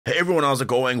Hey everyone, how's it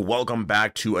going? Welcome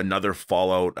back to another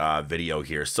Fallout video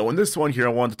here. So in this one here,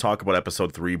 I wanted to talk about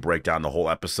episode 3, break down the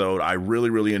whole episode. I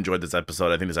really enjoyed this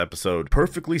episode. I think this episode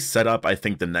perfectly set up, I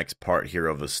think, the next part here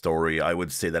of the story. I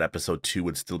would say that episode 2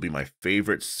 would still be my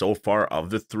favorite so far of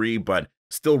the 3, but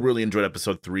still really enjoyed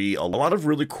episode 3. A lot of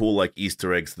really cool like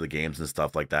Easter eggs to the games and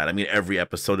stuff like that. I mean, every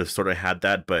episode has sort of had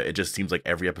that, but it just seems like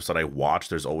every episode I watch,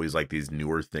 there's always like these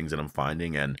newer things that I'm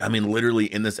finding. And I mean, literally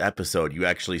in this episode, you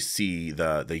actually see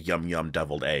the yum yum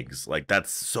deviled eggs. Like,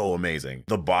 that's so amazing.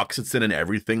 The box it's in and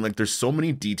everything. Like, there's so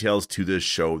many details to this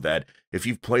show that if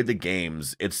you've played the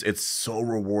games, it's so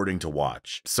rewarding to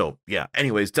watch. So yeah,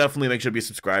 anyways, definitely make sure to be a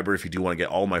subscriber if you do want to get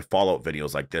all my Fallout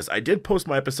videos like this. I did post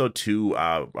my episode 2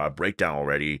 breakdown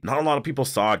already. Not a lot of people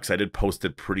saw it because I did post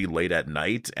it pretty late at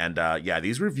night. And yeah,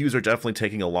 these reviews are definitely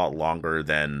taking a lot longer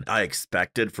than I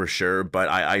expected for sure, but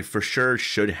I for sure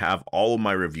should have all of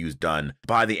my reviews done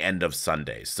by the end of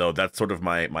Sunday. So that's sort of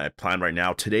my plan right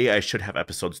now. Today I should have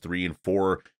episodes 3 and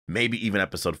 4, maybe even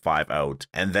episode 5 out,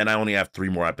 and then I only have 3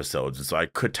 more episodes, and so I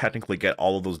could technically get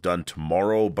all of those done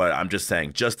tomorrow, but I'm just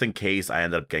saying, just in case I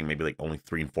end up getting maybe like only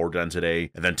 3 and 4 done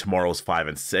today, and then tomorrow's 5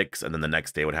 and 6, and then the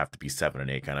next day would have to be 7 and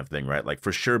 8 kind of thing, right? Like,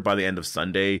 for sure by the end of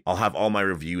Sunday, I'll have all my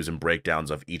reviews and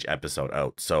breakdowns of each episode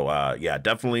out. So yeah,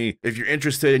 definitely, if you're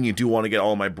interested and you do want to get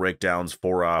all my breakdowns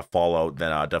for Fallout,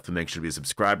 then definitely make sure to be a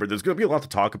subscriber. There's gonna be a lot to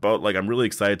talk about. Like, I'm really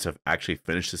excited to actually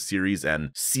finish the series and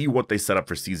see what they set up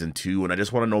for season 2, and I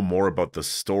just want to know more about the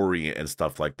story and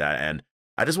stuff like that. And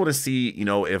I just want to see, you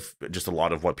know, if just a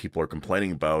lot of what people are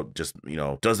complaining about just, you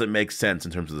know, does it make sense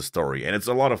in terms of the story. And it's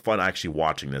a lot of fun actually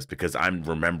watching this because I'm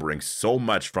remembering so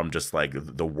much from just like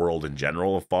the world in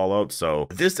general of Fallout. So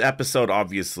this episode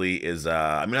obviously is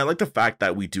I mean, I like the fact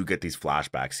that we do get these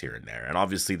flashbacks here and there, and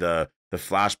obviously the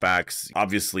flashbacks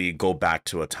obviously go back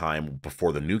to a time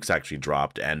before the nukes actually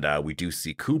dropped, and we do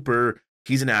see Cooper.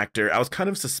 He's an actor. I was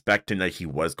kind of suspecting that he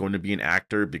was going to be an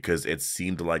actor because it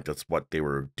seemed like that's what they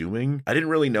were doing. I didn't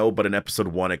really know, but in episode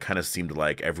 1, it kind of seemed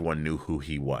like everyone knew who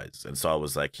he was. And so I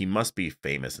was like, he must be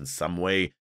famous in some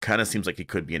way. Kind of seems like he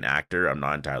could be an actor. I'm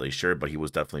not entirely sure, but he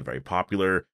was definitely very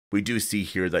popular. We do see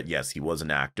here that, yes, he was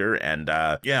an actor. And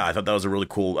yeah, I thought that was a really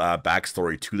cool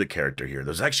backstory to the character here.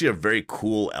 There's actually a very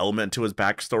cool element to his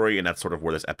backstory, and that's sort of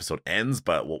where this episode ends,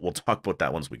 but we'll talk about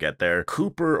that once we get there.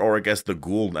 Cooper, or I guess the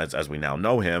Ghoul, as we now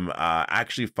know him,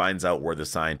 actually finds out where the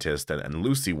scientist and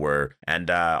Lucy were. And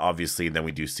obviously, then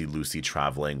we do see Lucy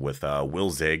traveling with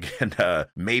Wilzig, and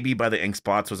maybe by the Ink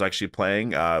Spots was actually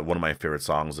playing one of my favorite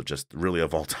songs of just really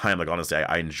of all time. Like, honestly,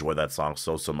 I enjoy that song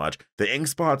so much. The Ink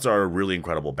Spots are a really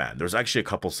incredible band. There's actually a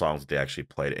couple songs that they actually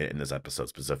played in this episode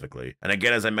specifically. And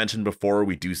again, as I mentioned before,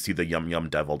 we do see the yum yum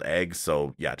deviled eggs.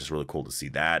 So yeah, just really cool to see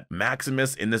that.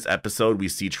 Maximus in this episode, we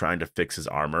see trying to fix his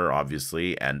armor,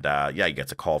 obviously. And yeah, he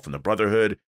gets a call from the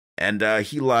Brotherhood. And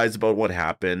he lies about what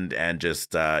happened and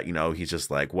just, you know, he's just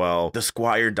like, well, the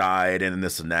Squire died and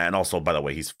this and that. And also, by the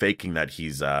way, he's faking that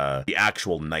he's the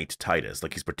actual Knight Titus.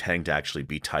 Like, he's pretending to actually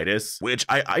be Titus, which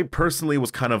I personally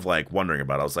was kind of like wondering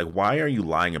about. I was like, why are you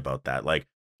lying about that? Like,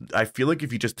 I feel like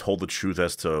if you just told the truth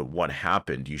as to what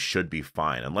happened, you should be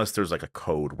fine. Unless there's like a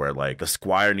code where like the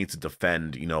Squire needs to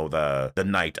defend, you know, the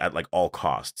knight at like all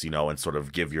costs, you know, and sort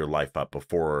of give your life up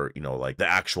before, you know, like the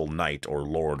actual knight or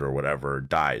lord or whatever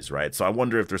dies, right? So I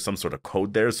wonder if there's some sort of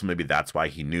code there. So maybe that's why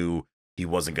he knew he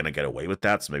wasn't going to get away with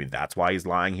that. So maybe that's why he's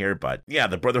lying here. But yeah,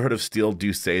 the Brotherhood of Steel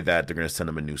do say that they're going to send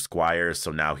him a new Squire.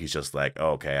 So now he's just like,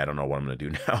 oh, okay, I don't know what I'm going to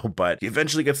do now. But he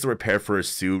eventually gets to repair for his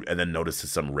suit and then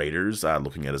notices some raiders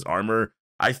looking at his armor.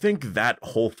 I think that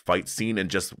whole fight scene and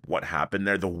just what happened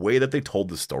there, the way that they told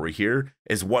the story here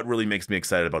is what really makes me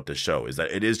excited about this show, is that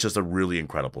it is just a really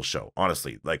incredible show.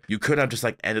 Honestly, like, you could have just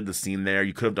like ended the scene there.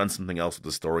 You could have done something else with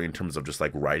the story in terms of just like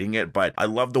writing it, but I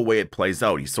love the way it plays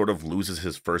out. He sort of loses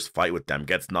his first fight with them,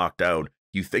 gets knocked out.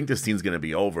 You think the scene's going to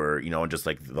be over, you know, and just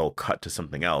like they'll cut to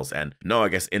something else. And no, I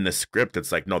guess in the script,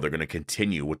 it's like, no, they're going to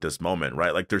continue with this moment,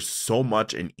 right? Like, there's so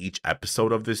much in each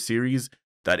episode of this series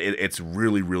that it's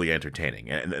really entertaining,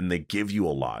 and they give you a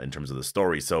lot in terms of the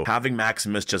story. So having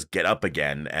Maximus just get up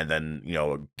again and then, you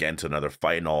know, get into another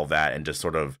fight and all that, and just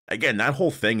sort of, again, that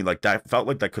whole thing, like, that felt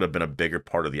like that could have been a bigger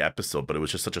part of the episode, but it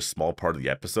was just such a small part of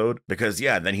the episode because,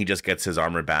 yeah, then he just gets his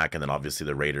armor back, and then obviously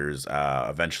the Raiders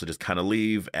eventually just kind of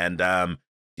leave. And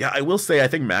yeah, I will say, I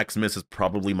think Maximus is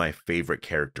probably my favorite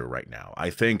character right now.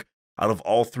 I think out of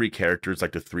all 3 characters,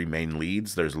 like the 3 main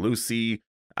leads, there's Lucy,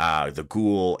 the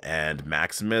Ghoul, and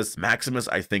Maximus. Maximus,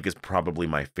 I think, is probably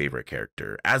my favorite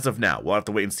character as of now. We'll have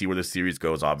to wait and see where the series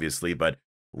goes, obviously, but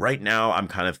right now I'm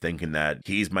kind of thinking that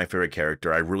he's my favorite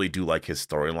character. I really do like his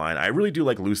storyline. I really do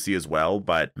like Lucy as well,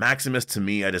 but Maximus, to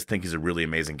me, I just think he's a really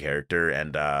amazing character.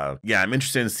 And yeah, I'm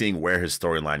interested in seeing where his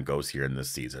storyline goes here in this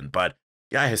season. But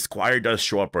yeah, his squire does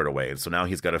show up right away. And so now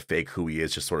he's got to fake who he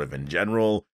is just sort of in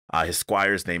general. His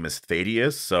squire's name is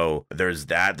Thaddeus, so there's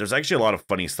that. There's actually a lot of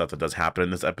funny stuff that does happen in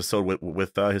this episode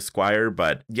with his squire,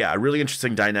 but yeah, a really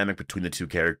interesting dynamic between the two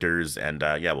characters, and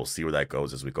yeah, we'll see where that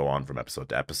goes as we go on from episode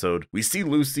to episode. We see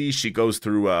Lucy, she goes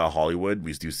through Hollywood.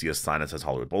 We do see a sign that says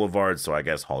Hollywood Boulevard, so I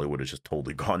guess Hollywood is just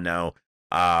totally gone now.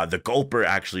 The Gulper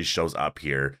actually shows up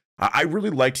here. I really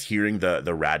liked hearing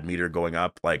the rad meter going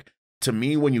up. Like, to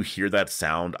me, when you hear that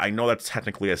sound, I know that's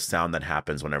technically a sound that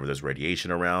happens whenever there's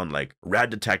radiation around. Like, rad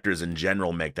detectors in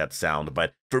general make that sound,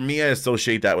 but for me, I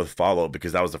associate that with Fallout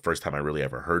because that was the first time I really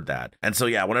ever heard that. And so,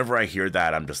 yeah, whenever I hear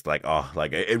that, I'm just like, oh,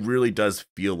 like, it really does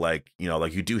feel like, you know,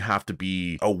 like you do have to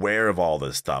be aware of all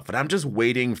this stuff. And I'm just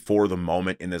waiting for the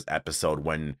moment in this episode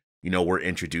when, you know, we're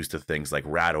introduced to things like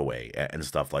Radaway and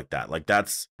stuff like that. Like,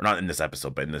 that's, or not in this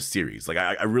episode, but in this series. Like,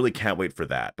 I really can't wait for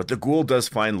that. But the Ghoul does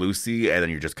find Lucy, and then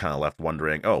you're just kind of left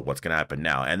wondering, oh, what's going to happen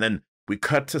now? And then we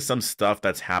cut to some stuff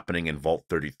that's happening in Vault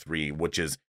 33, which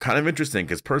is kind of interesting,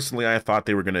 because personally, I thought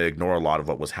they were going to ignore a lot of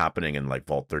what was happening in, like,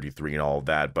 Vault 33 and all of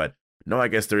that. But no, I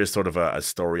guess there is sort of a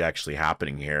story actually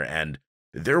happening here, and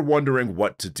they're wondering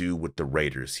what to do with the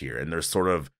Raiders here. And they're sort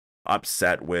of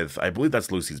upset with, I believe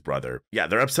that's Lucy's brother. Yeah,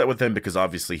 they're upset with him because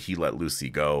obviously he let Lucy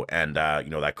go, and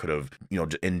you know, that could have, you know,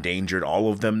 endangered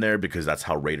all of them there, because that's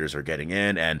how Raiders are getting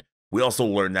in. And we also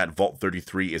learned that Vault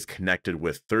 33 is connected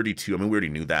with 32. I mean, we already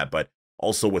knew that, but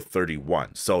also with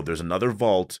 31. So there's another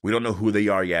vault. We don't know who they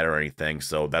are yet or anything.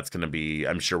 So that's going to be,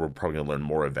 I'm sure we're probably going to learn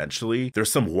more eventually.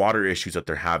 There's some water issues that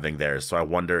they're having there. So I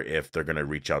wonder if they're going to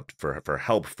reach out for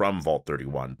help from Vault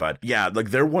 31. But yeah,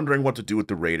 like, they're wondering what to do with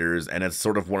the Raiders. And it's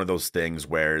sort of one of those things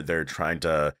where they're trying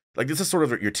to, like, this is sort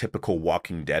of your typical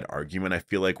Walking Dead argument, I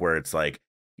feel like, where it's like,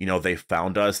 you know, they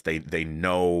found us. They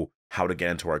know how to get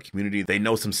into our community. They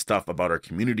know some stuff about our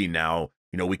community now.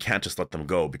 You know, we can't just let them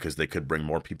go because they could bring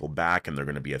more people back and they're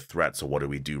going to be a threat. So what do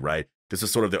we do, right? This is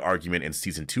sort of the argument in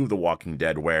season 2 of The Walking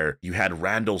Dead, where you had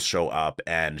Randall show up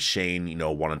and Shane, you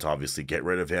know, wanted to obviously get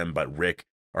rid of him, but Rick,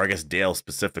 or I guess Dale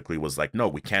specifically, was like, no,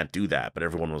 we can't do that. But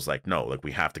everyone was like, no, like,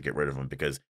 we have to get rid of him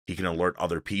because he can alert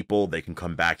other people. They can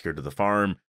come back here to the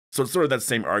farm. So it's sort of that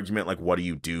same argument, like, what do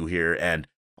you do here? And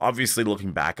obviously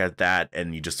looking back at that,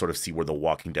 and you just sort of see where The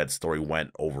Walking Dead story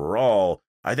went overall,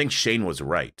 I think Shane was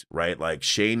right? Like,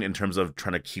 Shane, in terms of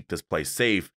trying to keep this place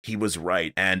safe, he was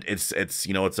right. And it's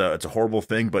you know, it's a horrible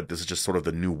thing, but this is just sort of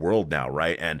the new world now,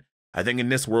 right? And I think in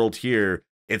this world here,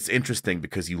 it's interesting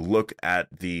because you look at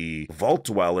the Vault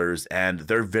Dwellers and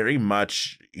they're very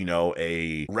much, you know,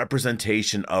 a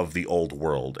representation of the old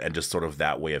world and just sort of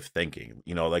that way of thinking.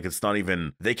 You know, like, it's not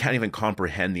even, they can't even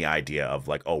comprehend the idea of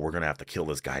like, oh, we're going to have to kill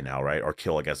this guy now, right? Or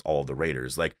kill, I guess, all of the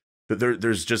Raiders. Like,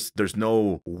 there's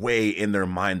no way in their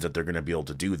minds that they're going to be able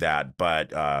to do that.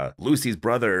 But Lucy's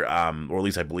brother, or at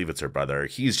least I believe it's her brother,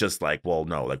 he's just like, well,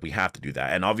 no, like, we have to do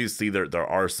that. And obviously there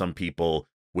are some people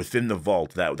within the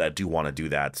vault that do want to do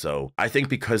that. So I think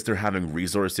because they're having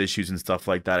resource issues and stuff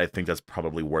like that, I think that's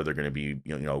probably where they're going to be,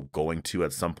 you know, going to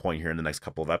at some point here in the next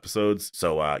couple of episodes.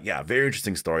 So yeah, very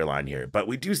interesting storyline here. But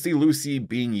we do see Lucy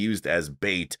being used as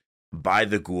bait by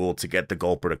the Ghoul to get the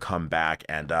Gulper to come back.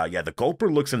 And yeah, the Gulper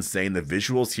looks insane. The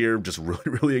visuals here just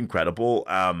really incredible.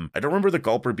 I don't remember the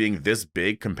Gulper being this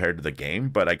big compared to the game,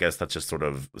 but I guess that's just sort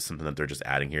of something that they're just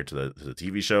adding here to the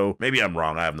TV show. Maybe I'm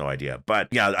wrong, I have no idea. But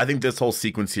yeah, I think this whole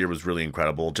sequence here was really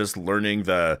incredible. Just learning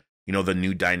the, you know, the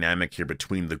new dynamic here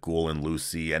between the Ghoul and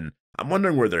Lucy. And I'm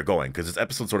wondering where they're going, because this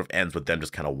episode sort of ends with them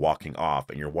just kind of walking off,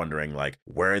 and you're wondering, like,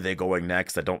 where are they going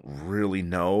next? I don't really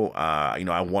know. You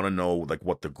know, I want to know, like,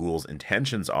 what the Ghoul's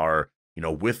intentions are, you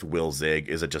know, with Will Zig.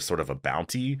 Is it just sort of a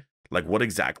bounty? Like, what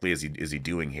exactly is he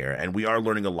doing here? And we are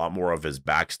learning a lot more of his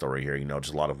backstory here, you know,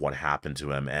 just a lot of what happened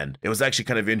to him. And it was actually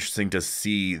kind of interesting to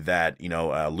see that, you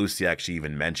know, Lucy actually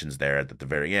even mentions there at the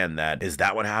very end that, is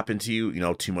that what happened to you? You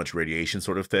know, too much radiation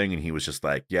sort of thing. And he was just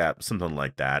like, yeah, something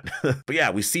like that. But yeah,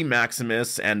 we see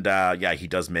Maximus, and yeah, he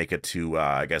does make it to,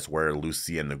 I guess, where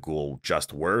Lucy and the Ghoul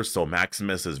just were. So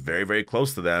Maximus is very, very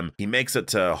close to them. He makes it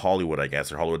to Hollywood, I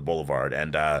guess, or Hollywood Boulevard.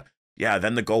 And yeah,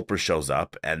 then the Gulper shows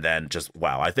up, and then just,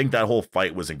 wow, I think that whole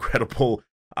fight was incredible.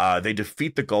 They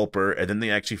defeat the Gulper, and then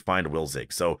they actually find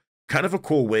Wilzig. So kind of a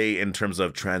cool way in terms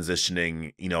of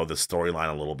transitioning, you know, the storyline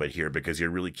a little bit here, because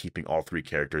you're really keeping all three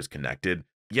characters connected.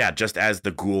 yeah, just as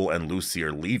the Ghoul and Lucy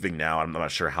are leaving now, I'm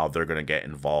not sure how they're going to get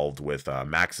involved with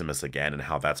Maximus again and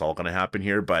how that's all going to happen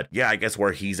here. But yeah, I guess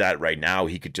where he's at right now,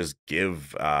 he could just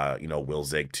give, you know,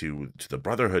 Wilzig to the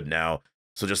Brotherhood now.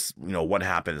 So just, you know, what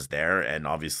happens there? And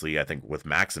obviously, I think with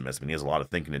Maximus, I mean, he has a lot of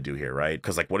thinking to do here, right?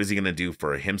 Because, like, what is he going to do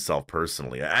for himself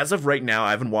personally? As of right now,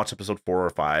 I haven't watched episode 4 or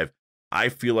 5. I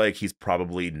feel like he's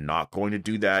probably not going to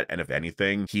do that. And if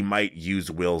anything, he might use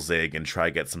Wilzig and try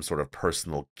to get some sort of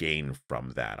personal gain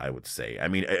from that, I would say. I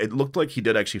mean, it looked like he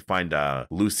did actually find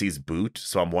Lucy's boot.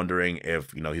 So I'm wondering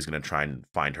if, you know, he's going to try and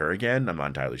find her again. I'm not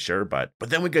entirely sure. But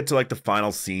then we get to like the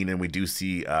final scene and we do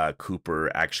see Cooper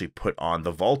actually put on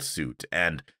the Vault suit.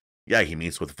 And yeah, he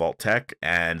meets with Vault Tech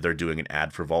and they're doing an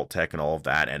ad for Vault Tech and all of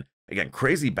that. And again,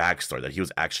 crazy backstory that he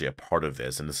was actually a part of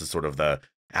this. And this is sort of the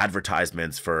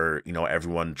advertisements for, you know,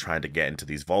 everyone trying to get into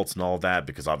these vaults and all that,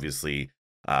 because obviously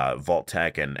Vault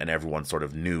Tech and everyone sort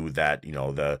of knew that, you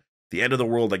know, the end of the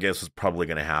world, I guess, was probably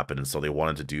going to happen, and so they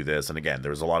wanted to do this. And again,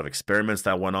 there was a lot of experiments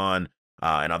that went on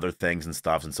and other things and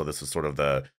stuff, and so this was sort of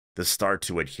the start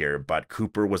to it here. But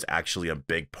Cooper was actually a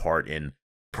big part in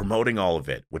promoting all of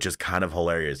it, which is kind of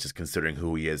hilarious just considering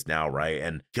who he is now, right?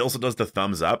 And he also does the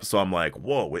thumbs up, so I'm like,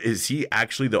 whoa, is he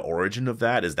actually the origin of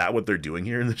that? Is that what they're doing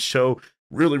here in the show?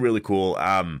 Really, really cool.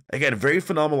 Again, very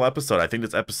phenomenal episode. I think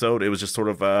this episode, it was just sort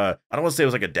of I don't want to say it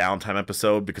was like a downtime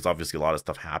episode because obviously a lot of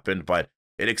stuff happened, but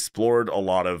it explored a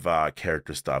lot of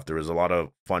character stuff. There was a lot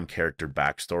of fun character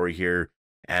backstory here.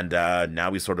 And now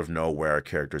we sort of know where our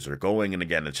characters are going. And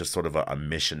again, it's just sort of a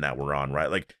mission that we're on,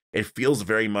 right? Like, it feels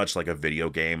very much like a video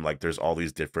game. Like, there's all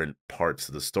these different parts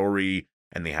of the story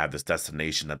and they have this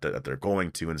destination that they're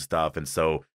going to and stuff. And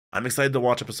so I'm excited to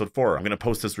watch episode 4. I'm going to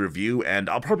post this review and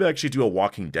I'll probably actually do a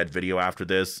Walking Dead video after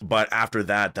this. But after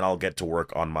that, then I'll get to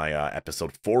work on my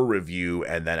episode 4 review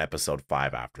and then episode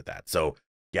 5 after that. So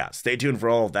yeah, stay tuned for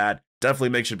all of that. Definitely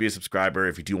make sure to be a subscriber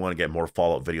if you do want to get more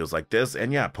Fallout videos like this.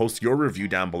 And yeah, post your review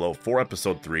down below for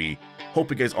episode 3. Hope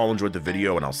you guys all enjoyed the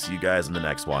video and I'll see you guys in the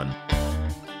next one.